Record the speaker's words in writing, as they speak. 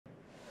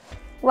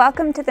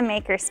Welcome to the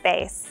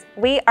Makerspace.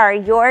 We are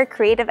your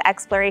creative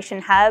exploration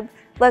hub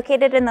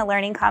located in the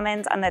Learning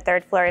Commons on the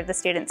 3rd floor of the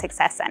Student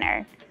Success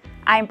Center.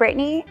 I'm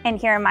Brittany, and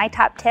here are my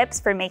top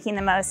tips for making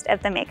the most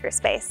of the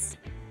Makerspace.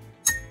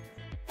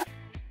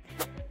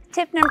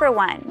 Tip number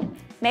 1,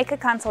 make a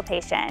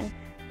consultation.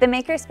 The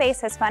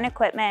Makerspace has fun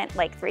equipment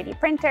like 3D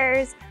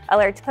printers, a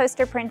large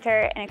poster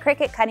printer, and a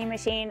Cricut cutting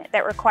machine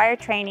that require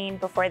training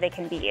before they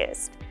can be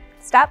used.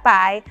 Stop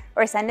by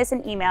or send us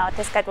an email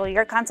to schedule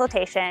your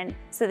consultation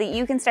so that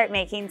you can start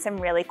making some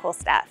really cool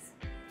stuff.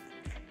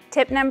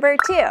 Tip number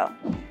 2,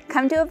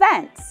 come to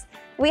events.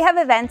 We have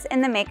events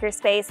in the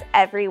Makerspace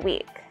every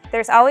week.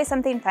 There's always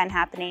something fun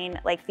happening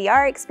like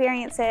VR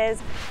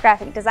experiences,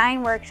 graphic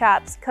design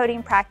workshops,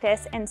 coding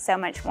practice, and so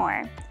much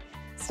more.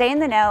 Stay in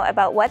the know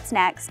about what's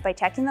next by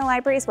checking the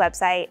library's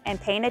website and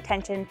paying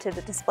attention to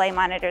the display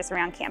monitors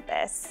around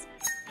campus.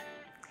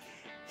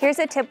 Here's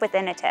a tip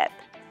within a tip.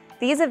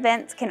 These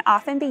events can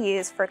often be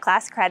used for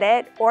class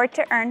credit or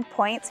to earn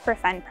points for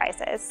fun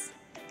prizes.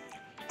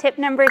 Tip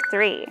number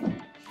 3,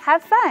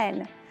 have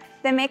fun.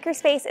 The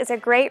Makerspace is a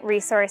great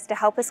resource to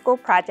help with school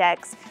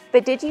projects,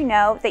 but did you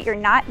know that you're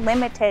not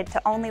limited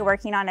to only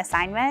working on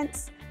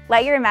assignments?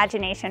 Let your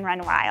imagination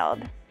run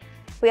wild.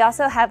 We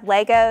also have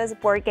Legos,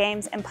 board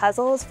games, and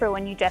puzzles for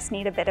when you just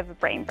need a bit of a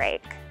brain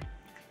break.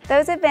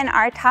 Those have been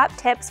our top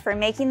tips for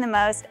making the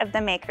most of the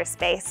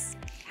Makerspace.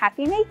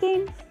 Happy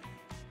making!